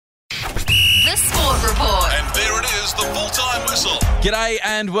G'day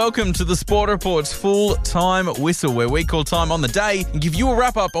and welcome to the Sport Report's full-time whistle, where we call time on the day and give you a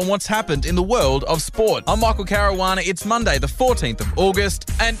wrap-up on what's happened in the world of sport. I'm Michael Caruana. It's Monday, the 14th of August,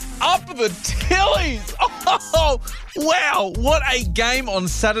 and up the Tillies! Oh, wow, what a game on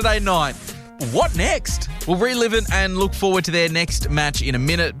Saturday night. What next? We'll relive it and look forward to their next match in a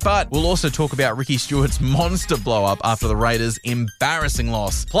minute, but we'll also talk about Ricky Stewart's monster blow-up after the Raiders' embarrassing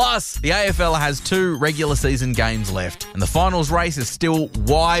loss. Plus, the AFL has 2 regular season games left, and the finals race is still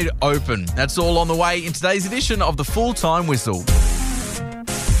wide open. That's all on the way in today's edition of the Full-Time Whistle.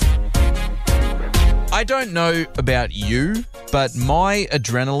 I don't know about you, but my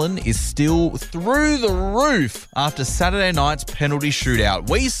adrenaline is still through the roof after Saturday night's penalty shootout.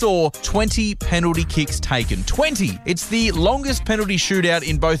 We saw 20 penalty kicks taken. 20! It's the longest penalty shootout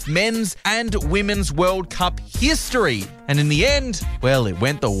in both men's and women's World Cup history. And in the end, well, it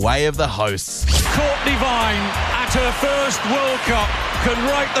went the way of the hosts. Courtney Vine, at her first World Cup, can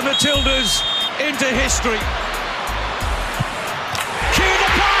write the Matildas into history. Cue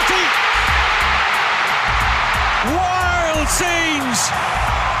the party! Wild scenes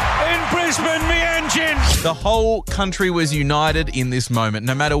in Brisbane, Mianjin. The whole country was united in this moment.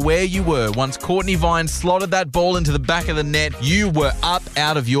 No matter where you were, once Courtney Vine slotted that ball into the back of the net, you were up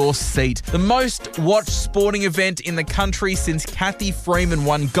out of your seat. The most watched sporting event in the country since Kathy Freeman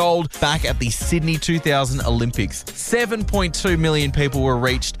won gold back at the Sydney 2000 Olympics. 7.2 million people were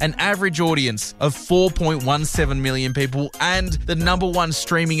reached, an average audience of 4.17 million people, and the #1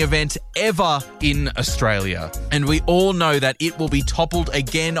 streaming event ever in Australia. And we all know that it will be toppled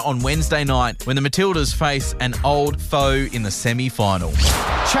again on Wednesday night when the Matildas face an old foe in the semi-final.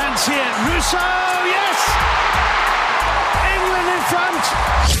 Chance here, Russo, yes! England in front!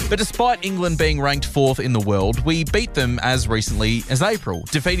 But despite England being ranked 4th in the world, we beat them as recently as April,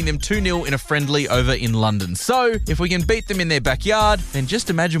 defeating them 2-0 in a friendly over in London. So, if we can beat them in their backyard, then just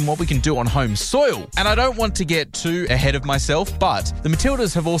imagine what we can do on home soil. And I don't want to get too ahead of myself, but the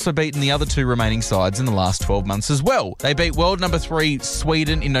Matildas have also beaten the other 2 remaining sides in the last 12 months as well. They beat world number 3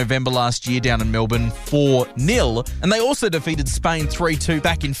 Sweden in November last year down in Melbourne 4-0, and they also defeated Spain 3-2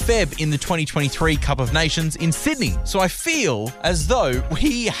 back in Feb in the 2023 Cup of Nations in Sydney. So I feel as though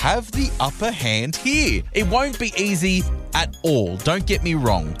we have the upper hand here. It won't be easy at all, don't get me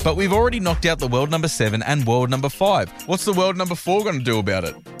wrong, but we've already knocked out the world number 7 and world number 5. What's the world number 4 going to do about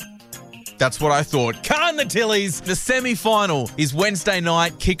it? That's what I thought. Can the Tillies? The semi-final is Wednesday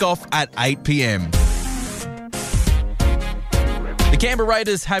night, kickoff at 8 p.m. The Canberra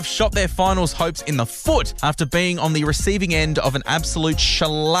Raiders have shot their finals hopes in the foot after being on the receiving end of an absolute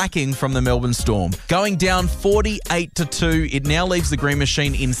shellacking from the Melbourne Storm. Going down 48-2, it now leaves the Green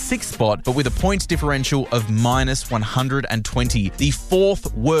Machine in 6th spot, but with a points differential of -120, the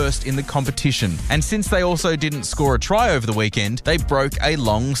 4th worst in the competition. And since they also didn't score a try over the weekend, they broke a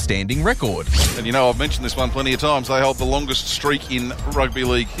long-standing record. And you know, I've mentioned this one plenty of times, they hold the longest streak in rugby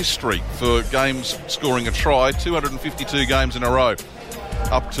league history for games scoring a try, 252 games in a row.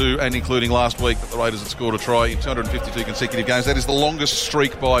 Up to and including last week that the Raiders had scored a try in 252 consecutive games. That is the longest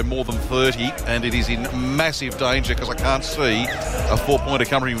streak by more than 30, and it is in massive danger because I can't see a 4-pointer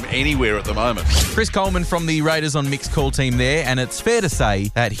coming from anywhere at the moment. Chris Coleman from the Raiders on mixed call team there, and it's fair to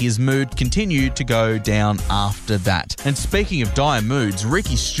say that his mood continued to go down after that. And speaking of dire moods,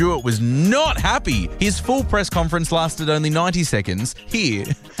 Ricky Stewart was not happy. His full press conference lasted only 90 seconds. Here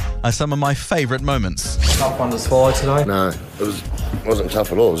are some of my favourite moments. Tough one to swallow today? No, it wasn't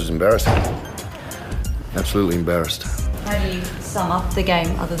tough at all. It was just embarrassing. Absolutely embarrassed. How do you sum up the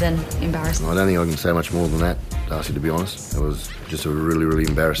game other than embarrassing? I don't think I can say much more than that, Darcy, to be honest. It was just a really, really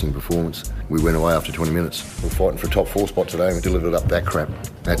embarrassing performance. We went away after 20 minutes. We were fighting for a top 4 spot today and we delivered up that crap.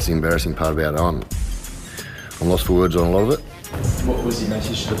 That's the embarrassing part about it. I'm lost for words on a lot of it. What was your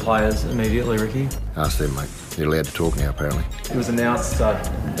message to the players immediately, Ricky? Ask them, mate. You're allowed to talk now, apparently. It was announced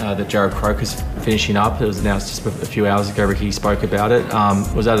that Jared Croker's finishing up. It was announced just a few hours ago. Ricky spoke about it.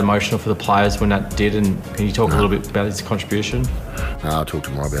 Was that emotional for the players when that did? And can you talk a little bit about his contribution? No, I'll talk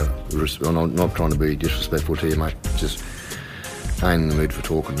tomorrow about it. I'm not trying to be disrespectful to you, mate. Just I ain't in the mood for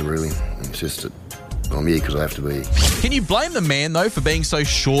talking, really. It's just that I'm here because I have to be. Can you blame the man, though, for being so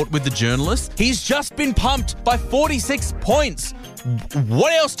short with the journalist? He's just been pumped by 46 points.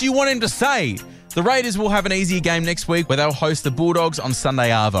 What else do you want him to say? The Raiders will have an easier game next week where they'll host the Bulldogs on Sunday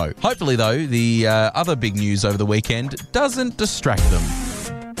Arvo. Hopefully, though, the other big news over the weekend doesn't distract them.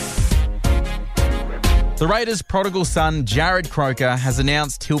 The Raiders' prodigal son, Jared Croker, has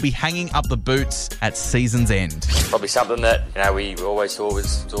announced he'll be hanging up the boots at season's end. Probably something that we always thought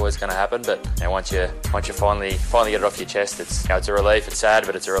was always going to happen, but once you finally get it off your chest, it's a relief. It's sad,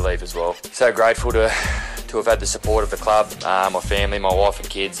 but it's a relief as well. So grateful to to have had the support of the club, my family, my wife and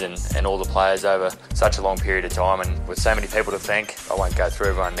kids, and all the players over such a long period of time. And with so many people to thank, I won't go through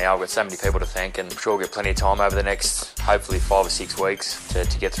everyone now. I've got so many people to thank, and I'm sure we'll get plenty of time over the next, hopefully, 5 or 6 weeks to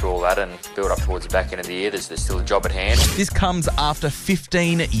get through all that and build up towards the back end of the year. There's still a job at hand. This comes after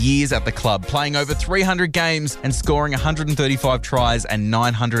 15 years at the club, playing over 300 games and scoring 135 tries and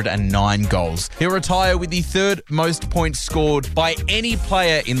 909 goals. He'll retire with the third most points scored by any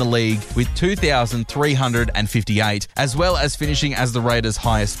player in the league with 2,358, as well as finishing as the Raiders'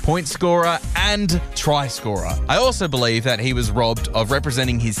 highest point scorer and try scorer. I also believe that he was robbed of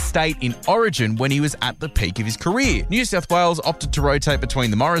representing his state in Origin when he was at the peak of his career. New South Wales opted to rotate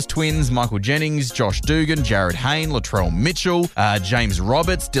between the Morris twins, Michael Jennings, Josh Dugan, Jared Hayne, Latrell Mitchell, James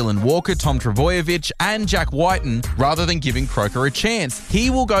Roberts, Dylan Walker, Tom Trbojevic, and Jack Whiten, rather than giving Croker a chance. He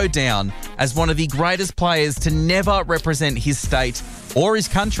will go down as one of the greatest players to never represent his state or his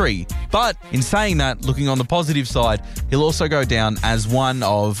country. But in saying that, looking on the positive side, he'll also go down as one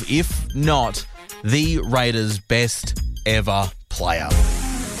of, if not the Raiders' best ever player.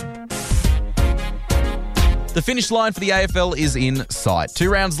 The finish line for the AFL is in sight. 2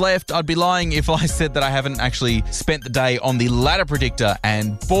 rounds left. I'd be lying if I said that I haven't actually spent the day on the ladder predictor,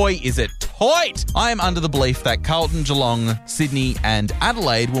 and boy, is it tight! I am under the belief that Carlton, Geelong, Sydney and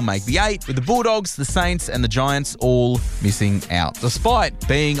Adelaide will make the 8, with the Bulldogs, the Saints and the Giants all missing out, despite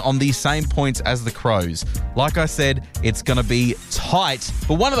being on the same points as the Crows. Like I said, it's going to be tight,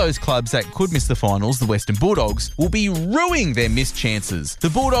 but one of those clubs that could miss the finals, the Western Bulldogs, will be ruining their missed chances. The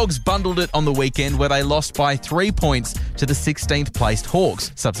Bulldogs bundled it on the weekend where they lost by 3 points to the 16th placed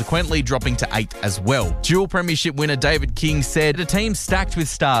Hawks, subsequently dropping to 8th as well. Dual premiership winner David King said a team stacked with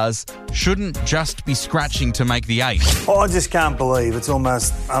stars shouldn't just be scratching to make the 8. I just can't believe, it's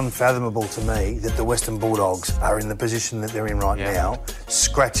almost unfathomable to me that the Western Bulldogs are in the position that they're in right now,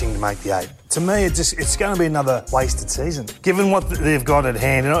 scratching to make the 8. To me, it's going to be another wasted season, given what they've got at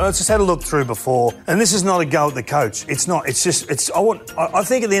hand. And I just had a look through before, and this is not a go at the coach. It's not. It's just. I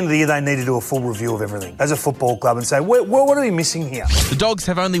think at the end of the year they need to do a full review of everything as a football club and say, what are we missing here? The Dogs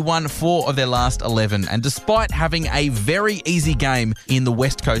have only won 4 of their last 11, and despite having a very easy game in the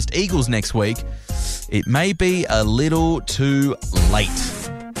West Coast Eagles next week, it may be a little too late.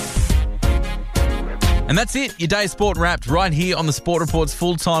 And that's it, your day of sport wrapped right here on the Sport Report's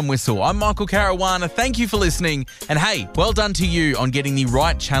full-time whistle. I'm Michael Caruana. Thank you for listening. And hey, well done to you on getting the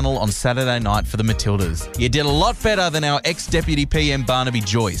right channel on Saturday night for the Matildas. You did a lot better than our ex-Deputy PM Barnaby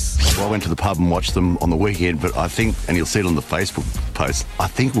Joyce. Well, I went to the pub and watched them on the weekend, but I think, and you'll see it on the Facebook post, I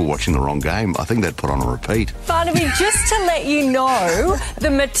think we're watching the wrong game. I think they'd put on a repeat. Barnaby, just to let you know, the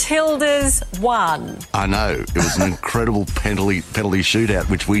Matildas won. I know. It was an incredible penalty shootout,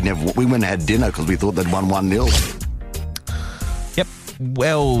 which we went and had dinner because we thought they'd won 1-0. Yep.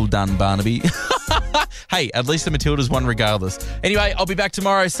 Well done, Barnaby. Hey, at least the Matildas won regardless. Anyway, I'll be back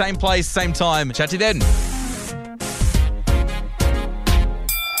tomorrow, same place, same time. Chat to you then.